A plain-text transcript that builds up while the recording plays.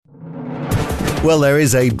Well, there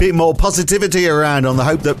is a bit more positivity around on the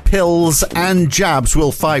hope that pills and jabs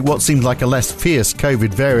will fight what seems like a less fierce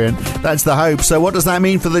COVID variant. That's the hope. So what does that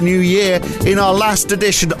mean for the new year? In our last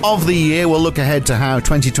edition of the year, we'll look ahead to how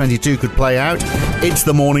 2022 could play out. It's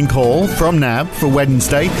the morning call from NAB for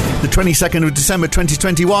Wednesday, the 22nd of December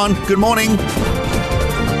 2021. Good morning.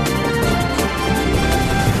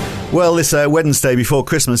 Well, this Wednesday before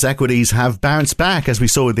Christmas, equities have bounced back, as we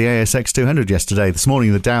saw with the ASX 200 yesterday. This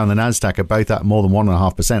morning, the Dow and the Nasdaq are both up more than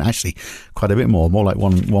 1.5%. Actually, quite a bit more like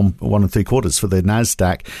one and three quarters for the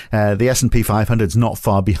Nasdaq. The S&P 500 is not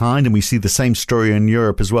far behind, and we see the same story in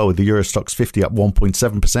Europe as well, with the Euro Stoxx 50 up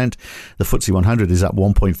 1.7%. The FTSE 100 is up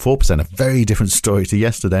 1.4%. A very different story to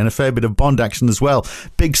yesterday, and a fair bit of bond action as well.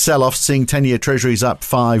 Big sell-off, seeing 10-year treasuries up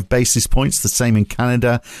 5 basis points. The same in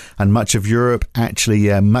Canada and much of Europe. Actually,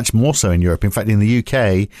 much more so in Europe. In fact, in the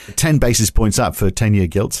UK, 10 basis points up for 10-year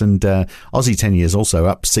gilts, and Aussie 10 years also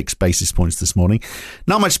up 6 basis points this morning.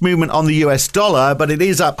 Not much movement on the US dollar, but it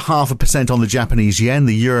is up 0.5% on the Japanese yen.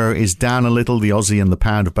 The euro is down a little. The Aussie and the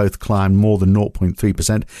pound have both climbed more than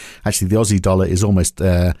 0.3%. Actually, the Aussie dollar is almost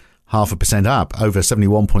 0.5% up, over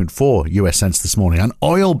 71.4 US cents this morning. And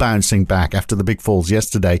oil bouncing back after the big falls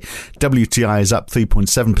yesterday. WTI is up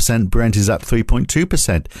 3.7%. Brent is up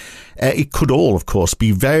 3.2%. It could all, of course,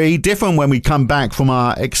 be very different when we come back from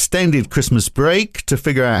our extended Christmas break to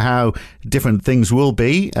figure out how different things will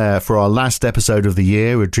be for our last episode of the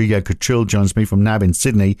year. Rodrigo Cachul joins me from NAB in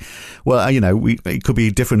Sydney. Well, it could be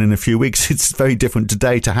different in a few weeks. It's very different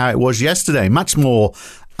today to how it was yesterday. Much more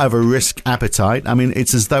of a risk appetite. I mean,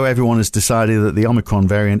 it's as though everyone has decided that the Omicron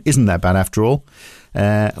variant isn't that bad after all.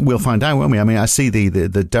 We'll find out, won't we? I mean, I see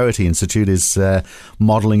the Doherty Institute is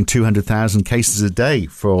modelling 200,000 cases a day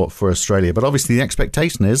for Australia, but obviously the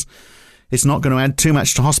expectation is it's not going to add too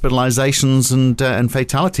much to hospitalisations and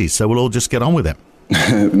fatalities, so we'll all just get on with it.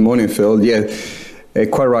 Morning, Phil. Yeah,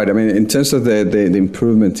 quite right. I mean, in terms of the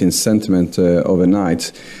improvement in sentiment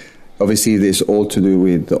overnight, obviously, this all to do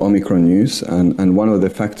with the Omicron news, and one of the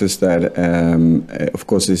factors that, of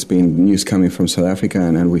course, there's been news coming from South Africa,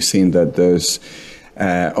 and we've seen that those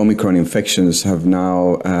Omicron infections have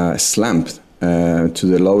now slumped to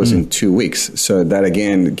the lowest in 2 weeks. So that,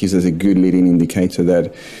 again, gives us a good leading indicator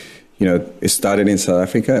that, it started in South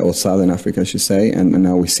Africa, or Southern Africa, I should say, and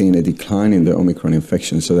now we're seeing a decline in the Omicron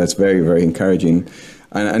infection. So that's very, very encouraging.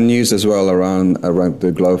 And news as well around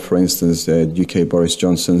the globe, for instance, UK Boris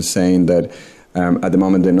Johnson saying that at the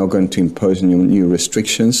moment they're not going to impose new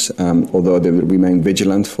restrictions, although they will remain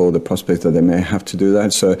vigilant for the prospect that they may have to do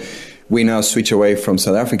that. So we now switch away from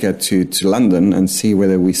South Africa to London and see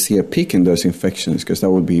whether we see a peak in those infections, because that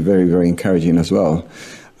would be very, very encouraging as well.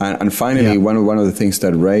 And finally, one of the things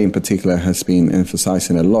that Ray in particular has been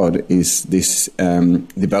emphasizing a lot is this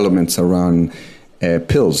developments around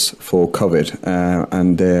pills for COVID.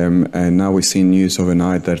 And now we've seen news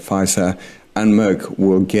overnight that Pfizer and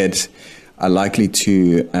Merck are likely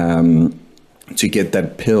to get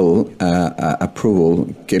that pill approval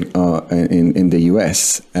in the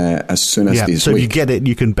US as soon as this week. So you get it,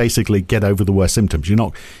 you can basically get over the worst symptoms. You're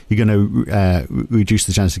going to reduce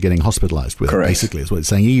the chance of getting hospitalised with Correct. it, basically, is what it's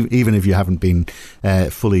saying, even if you haven't been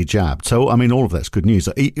fully jabbed. So, I mean, all of that's good news.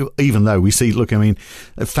 Even though we see,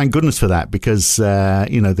 thank goodness for that, because,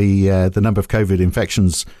 the number of COVID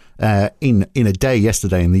infections in a day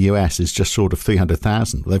yesterday in the US is just short of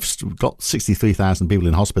 300,000. They've got 63,000 people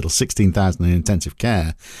in hospital, 16,000 in intensive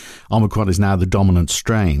care. Omicron is now the dominant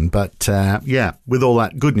strain. But with all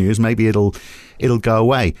that good news, maybe it'll go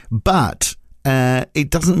away. But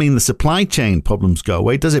it doesn't mean the supply chain problems go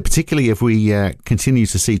away, does it? Particularly if we continue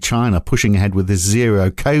to see China pushing ahead with this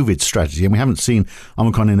zero COVID strategy, and we haven't seen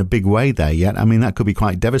Omicron in a big way there yet. I mean, that could be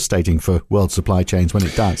quite devastating for world supply chains when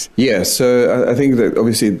it does. Yeah, so I think that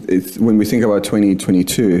obviously when we think about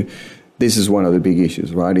 2022, this is one of the big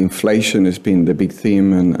issues, right? Inflation has been the big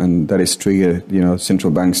theme, and that has triggered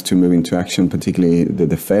central banks to move into action, particularly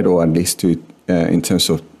the Fed, or at least to in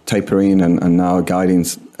terms of tapering and now guiding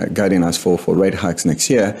us for rate hikes next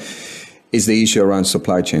year, is the issue around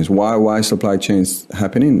supply chains. Why supply chains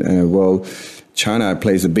happening? Well, China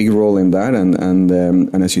plays a big role in that,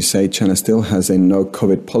 and as you say, China still has a no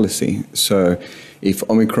COVID policy. So if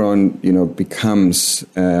Omicron, becomes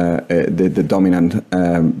the dominant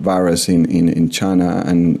virus in China,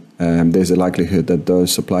 and there's a likelihood that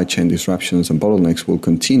those supply chain disruptions and bottlenecks will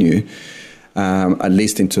continue, at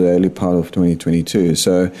least into the early part of 2022.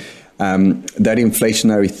 So that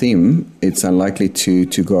inflationary theme, it's unlikely to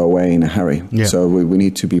go away in a hurry. Yeah. So we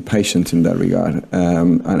need to be patient in that regard,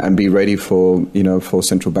 and be ready for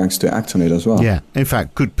central banks to act on it as well. Yeah, in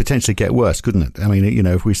fact, could potentially get worse, couldn't it? I mean,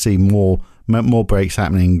 if we see more more breaks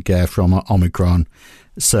happening from Omicron.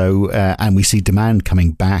 So, and we see demand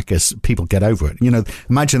coming back as people get over it. You know,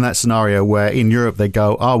 imagine that scenario where in Europe they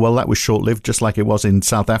go, oh, well, that was short-lived, just like it was in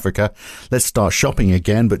South Africa. Let's start shopping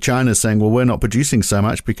again. But China's saying, well, we're not producing so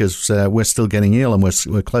much because we're still getting ill and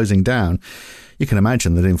we're closing down. You can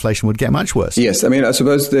imagine that inflation would get much worse. Yes, I mean, I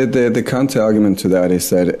suppose the counter-argument to that is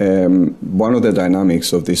that one of the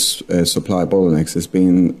dynamics of this supply bottlenecks has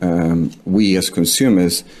been we as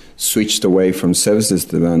consumers switched away from services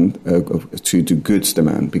demand to goods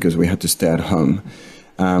demand because we had to stay at home.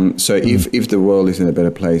 If the world is in a better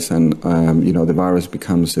place and the virus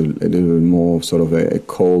becomes a little bit more sort of a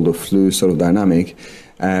cold or flu sort of dynamic,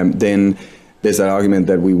 then there's an argument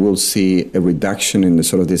that we will see a reduction in the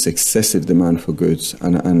sort of this excessive demand for goods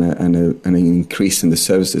and an increase in the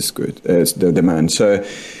services the demand. So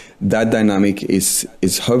that dynamic is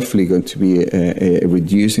hopefully going to be a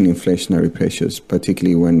reducing inflationary pressures,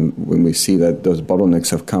 particularly when we see that those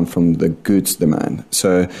bottlenecks have come from the goods demand.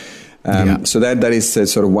 So that is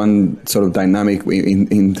sort of one sort of dynamic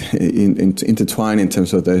intertwined in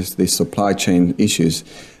terms of the supply chain issues.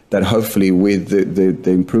 That hopefully with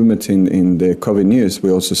the improvement in the COVID news,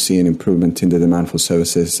 we also see an improvement in the demand for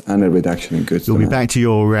services and a reduction in goods demand. You'll be back to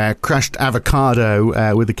your crushed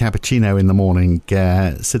avocado with a cappuccino in the morning,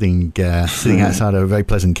 sitting outside of a very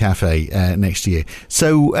pleasant cafe next year.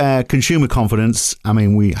 So consumer confidence, I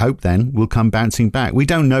mean, we hope then will come bouncing back. We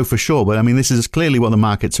don't know for sure, but I mean, this is clearly what the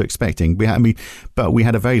markets are expecting. But we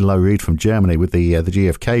had a very low read from Germany with the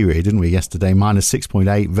GfK read, didn't we, yesterday, minus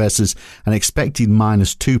 6.8 versus an expected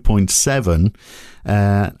minus 2.7,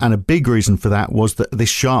 and a big reason for that was that this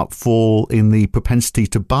sharp fall in the propensity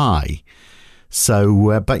to buy.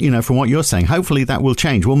 So, but from what you're saying, hopefully that will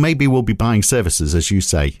change. Well, maybe we'll be buying services, as you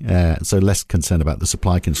say, so less concerned about the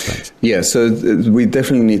supply constraints. Yeah, so we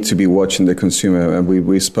definitely need to be watching the consumer.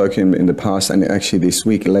 We've spoken in the past, and actually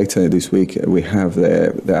later this week, we have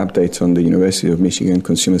the update on the University of Michigan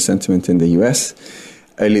consumer sentiment in the US.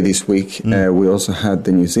 Early this week, we also had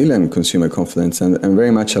the New Zealand consumer confidence, and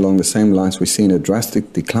very much along the same lines, we've seen a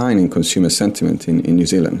drastic decline in consumer sentiment in New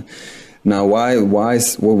Zealand. Now,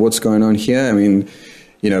 what's going on here? I mean,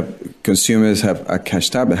 consumers are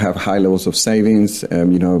cashed up, they have high levels of savings,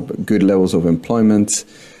 good levels of employment,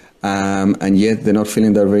 and yet they're not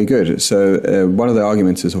feeling that very good. So one of the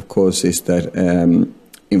arguments is that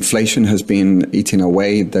inflation has been eating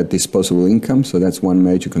away that disposable income, so that's one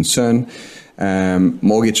major concern.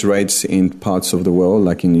 Mortgage rates in parts of the world,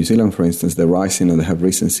 like in New Zealand, for instance, they're rising and they have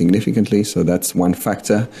risen significantly. So that's one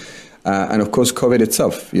factor. And of course, COVID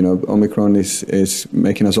itself, Omicron is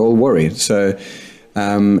making us all worried. So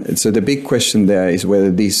the big question there is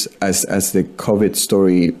whether this, as the COVID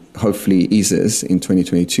story hopefully eases in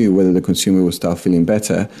 2022, whether the consumer will start feeling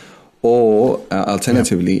better. Or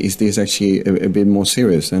alternatively, is this actually a bit more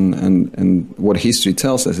serious? And what history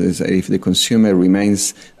tells us is that if the consumer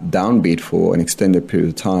remains downbeat for an extended period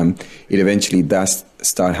of time, it eventually does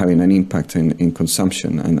start having an impact in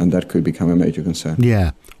consumption, and that could become a major concern.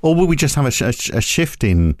 Yeah. Or will we just have a shift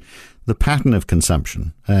in the pattern of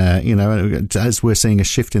consumption, as we're seeing a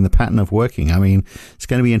shift in the pattern of working? I mean, it's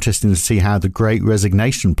going to be interesting to see how the Great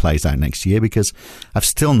Resignation plays out next year, because I've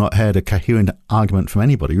still not heard a coherent argument from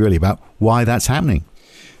anybody really about why that's happening.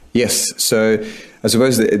 Yes. So I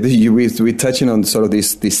suppose we're touching on sort of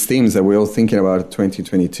these themes that we're all thinking about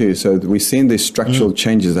 2022. So we've seen these structural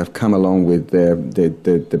changes that have come along with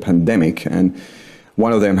the pandemic, and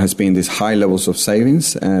one of them has been these high levels of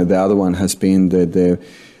savings. The other one has been the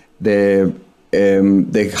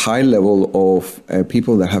high level of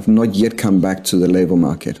people that have not yet come back to the labor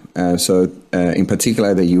market. In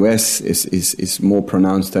particular, the US is more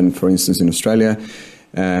pronounced than, for instance, in Australia.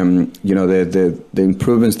 The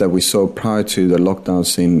improvements that we saw prior to the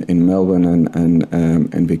lockdowns in Melbourne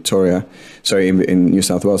and Victoria, in New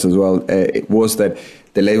South Wales as well, it was that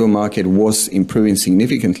the labor market was improving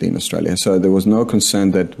significantly in Australia. So there was no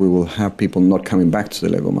concern that we will have people not coming back to the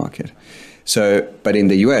labor market. But in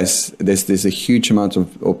the US, there's a huge amount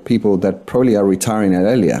of people that probably are retiring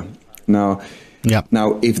earlier. Now,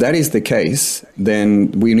 if that is the case,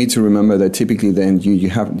 then we need to remember that typically then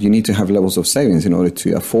you need to have levels of savings in order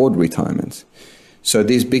to afford retirement. So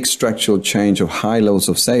this big structural change of high levels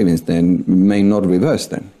of savings then may not reverse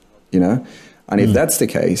then, And if that's the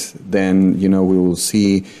case, then, we will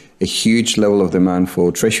see a huge level of demand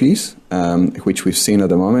for treasuries, which we've seen at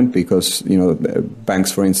the moment because,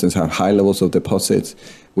 banks, for instance, have high levels of deposits.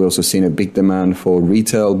 We're also seeing a big demand for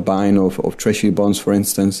retail buying of treasury bonds, for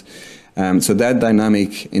instance. So that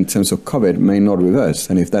dynamic in terms of COVID may not reverse.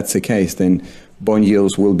 And if that's the case, then bond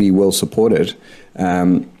yields will be well supported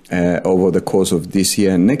over the course of this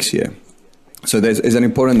year and next year. So there's an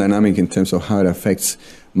important dynamic in terms of how it affects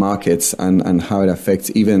markets and how it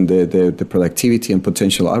affects even the productivity and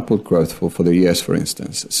potential output growth for the US, for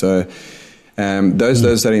instance. So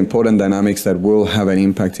those are important dynamics that will have an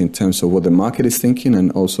impact in terms of what the market is thinking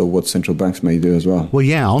and also what central banks may do as well. Well,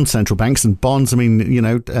 yeah, on central banks and bonds, I mean,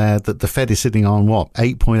 the Fed is sitting on,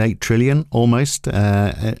 8.8 trillion almost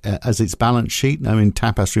as its balance sheet. I mean,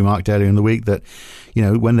 Tapas remarked earlier in the week that,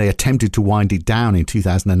 when they attempted to wind it down in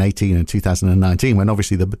 2018 and 2019, when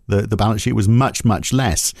obviously the balance sheet was much, much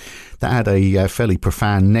less, that had a fairly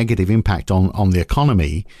profound negative impact on the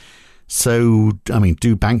economy. So, I mean,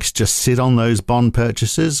 do banks just sit on those bond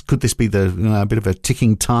purchases? Could this be a bit of a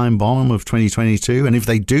ticking time bomb of 2022? And if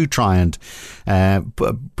they do try and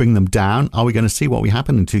bring them down, are we going to see what we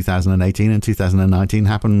happened in 2018 and 2019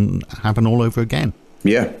 happen all over again?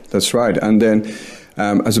 Yeah, that's right. And then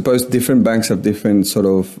I suppose different banks have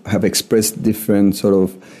expressed different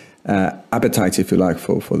appetites, if you like,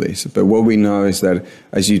 for this. But what we know is that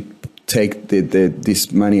as you take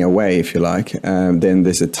this money away, if you like, then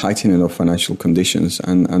there's a tightening of financial conditions,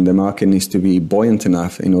 and the market needs to be buoyant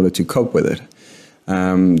enough in order to cope with it.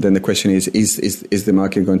 Then the question is the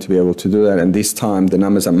market going to be able to do that? And this time the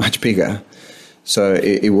numbers are much bigger, so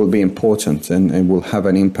it will be important and will have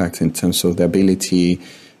an impact in terms of the ability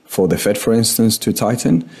for the Fed, for instance, to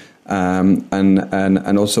tighten,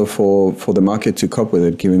 and also for the market to cope with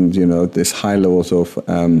it, given this high levels of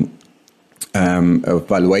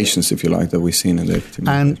valuations, if you like, that we've seen in the equity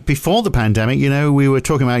market. And before the pandemic, we were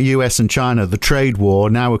talking about US and China, the trade war.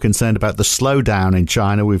 Now we're concerned about the slowdown in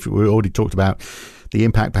China. We've already talked about the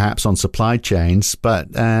impact perhaps on supply chains,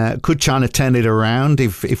 but could China turn it around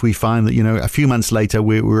if we find that, a few months later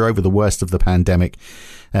we're over the worst of the pandemic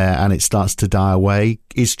and it starts to die away?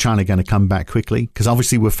 Is China going to come back quickly? Because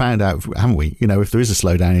obviously we've found out, haven't we, if there is a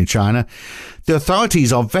slowdown in China, the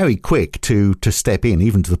authorities are very quick to step in,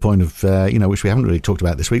 even to the point of, which we haven't really talked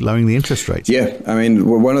about this week, lowering the interest rates. Yeah, I mean,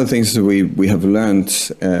 one of the things that we have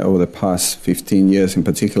learned over the past 15 years in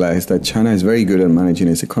particular is that China is very good at managing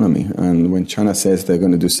its economy. And when China says they're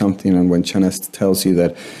going to do something, and when China tells you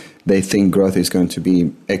that they think growth is going to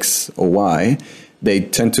be X or Y, they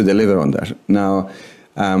tend to deliver on that. Now,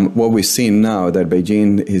 what we've seen now that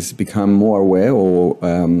Beijing has become more aware or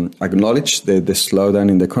acknowledged the slowdown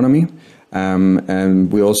in the economy,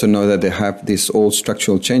 and we also know that they have these all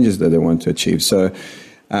structural changes that they want to achieve. So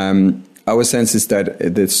our sense is that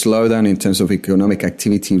the slowdown in terms of economic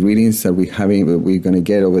activity readings that we're going to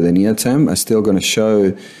get over the near term are still going to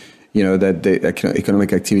show, that the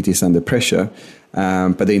economic activity is under pressure.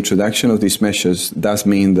 But the introduction of these measures does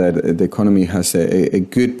mean that the economy has a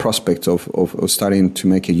good prospect of starting to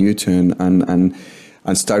make a U-turn and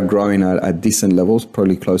start growing at decent levels,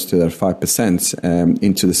 probably close to that 5%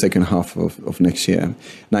 into the second half of next year.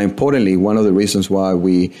 Now, importantly, one of the reasons why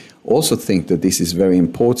we also think that this is very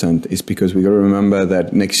important is because we've got to remember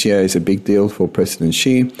that next year is a big deal for President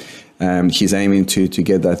Xi. He's aiming to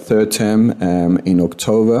get that third term in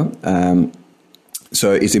October.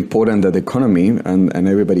 So it's important that the economy and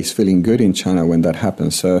everybody's feeling good in China when that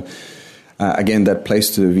happens. So again, that plays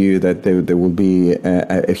to the view that there will be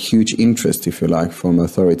a huge interest, if you like, from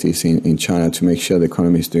authorities in China to make sure the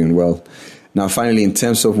economy is doing well. Now, finally, in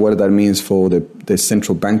terms of what that means for the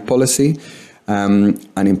central bank policy, and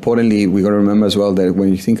importantly, we've got to remember as well that when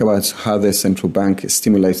you think about how the central bank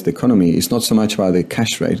stimulates the economy, it's not so much about the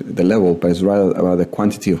cash rate, the level, but it's rather about the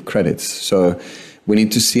quantity of credits. So we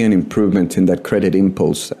need to see an improvement in that credit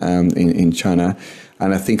impulse in China.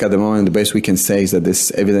 And I think at the moment, the best we can say is that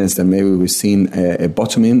there's evidence that maybe we've seen a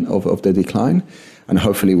bottoming of the decline. And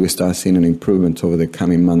hopefully we start seeing an improvement over the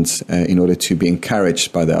coming months in order to be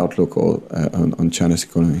encouraged by the outlook on China's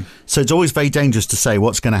economy. So it's always very dangerous to say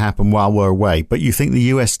what's going to happen while we're away. But you think the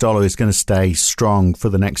US dollar is going to stay strong for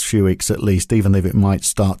the next few weeks at least, even if it might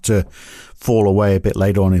start to fall away a bit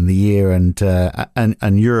later on in the year, and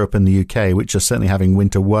Europe and the UK, which are certainly having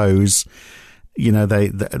winter woes,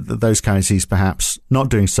 those currencies perhaps not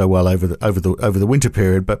doing so well over the winter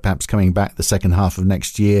period, but perhaps coming back the second half of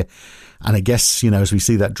next year. And I guess, as we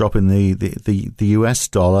see that drop in the US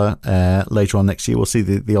dollar later on next year, we'll see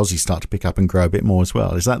the Aussie start to pick up and grow a bit more as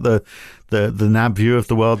well. Is that the NAB view of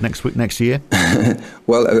the world next year?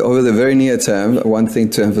 Well, over the very near term, one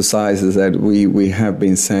thing to emphasize is that we have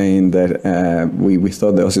been saying that we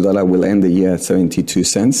thought the Aussie dollar will end the year at 72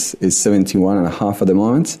 cents. It's 71.5 at the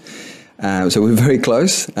moment. So we're very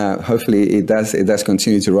close. Hopefully it does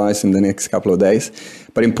continue to rise in the next couple of days.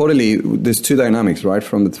 But importantly, there's two dynamics, right,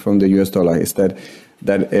 from the US dollar, is that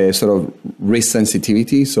sort of risk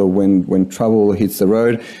sensitivity. So when trouble hits the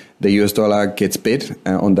road, the US dollar gets bid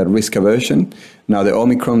on that risk aversion. Now, the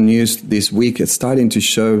Omicron news this week is starting to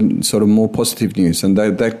show sort of more positive news, and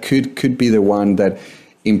that could be the one that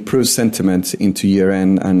improves sentiment into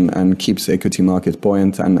year-end and keeps the equity market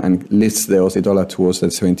buoyant and lifts the Aussie dollar towards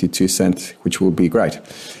that 72 cents, which will be great.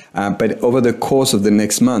 But over the course of the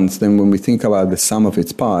next month, then when we think about the sum of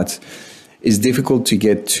its parts, it's difficult to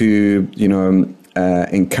get too,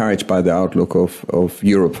 encouraged by the outlook of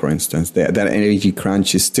Europe, for instance. That energy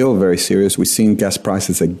crunch is still very serious. We've seen gas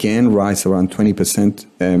prices again rise around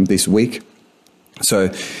 20% this week. So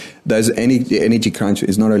there's the energy crunch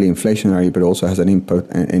is not only inflationary, but also has an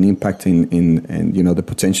impact in the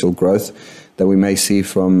potential growth that we may see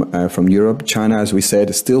from Europe. China, as we said,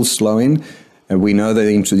 is still slowing. And we know they're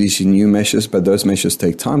introducing new measures, but those measures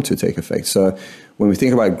take time to take effect. So when we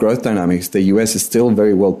think about growth dynamics, the US is still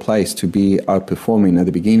very well placed to be outperforming at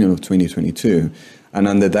the beginning of 2022. And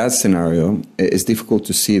under that scenario, it's difficult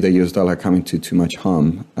to see the US dollar coming to too much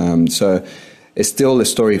harm. So it's still a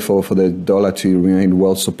story for the dollar to remain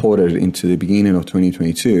well supported into the beginning of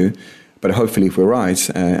 2022. But hopefully, if we're right,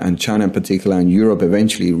 and China in particular and Europe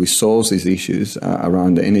eventually resolves these issues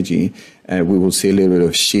around the energy, we will see a little bit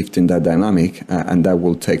of shift in that dynamic, and that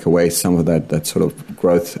will take away some of that sort of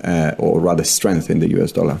growth, or rather strength in the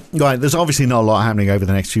US dollar. Right, there's obviously not a lot happening over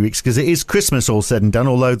the next few weeks because it is Christmas all said and done,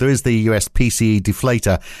 although there is the US PCE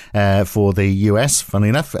deflator for the US, funny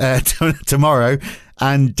enough, tomorrow.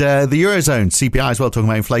 And the Eurozone CPI as well, talking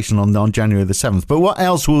about inflation on January the 7th. But what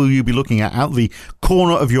else will you be looking at out the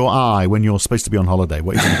corner of your eye when you're supposed to be on holiday?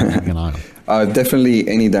 What are you keeping an eye on? Definitely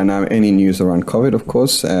any news around COVID, of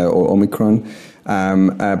course, or Omicron.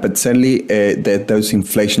 But certainly those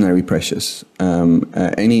inflationary pressures.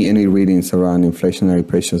 Any readings around inflationary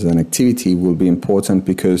pressures and activity will be important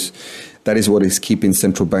because that is what is keeping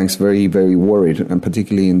central banks very, very worried, and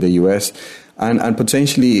particularly in the US. And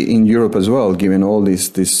potentially in Europe as well, given all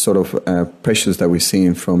these sort of pressures that we're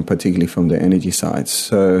seeing particularly from the energy side.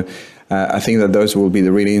 So I think that those will be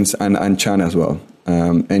the readings, and China as well.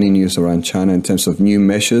 Any news around China in terms of new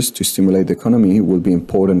measures to stimulate the economy will be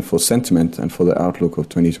important for sentiment and for the outlook of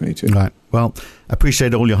 2022. Right. Well,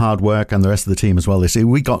 appreciate all your hard work and the rest of the team as well.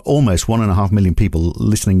 We got almost 1.5 million people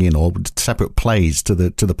listening in, or separate plays to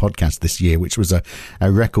the podcast this year, which was a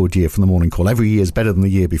record year for the Morning Call. Every year is better than the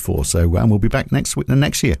year before. So, and we'll be back next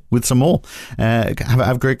year with some more. Have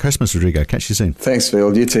a great Christmas, Rodrigo. Catch you soon. Thanks,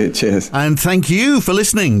 Phil. You too. Cheers. And thank you for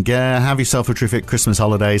listening. Have yourself a terrific Christmas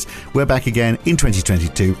holidays. We're back again in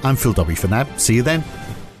 2022. I'm Phil Dobbie for now. See you then.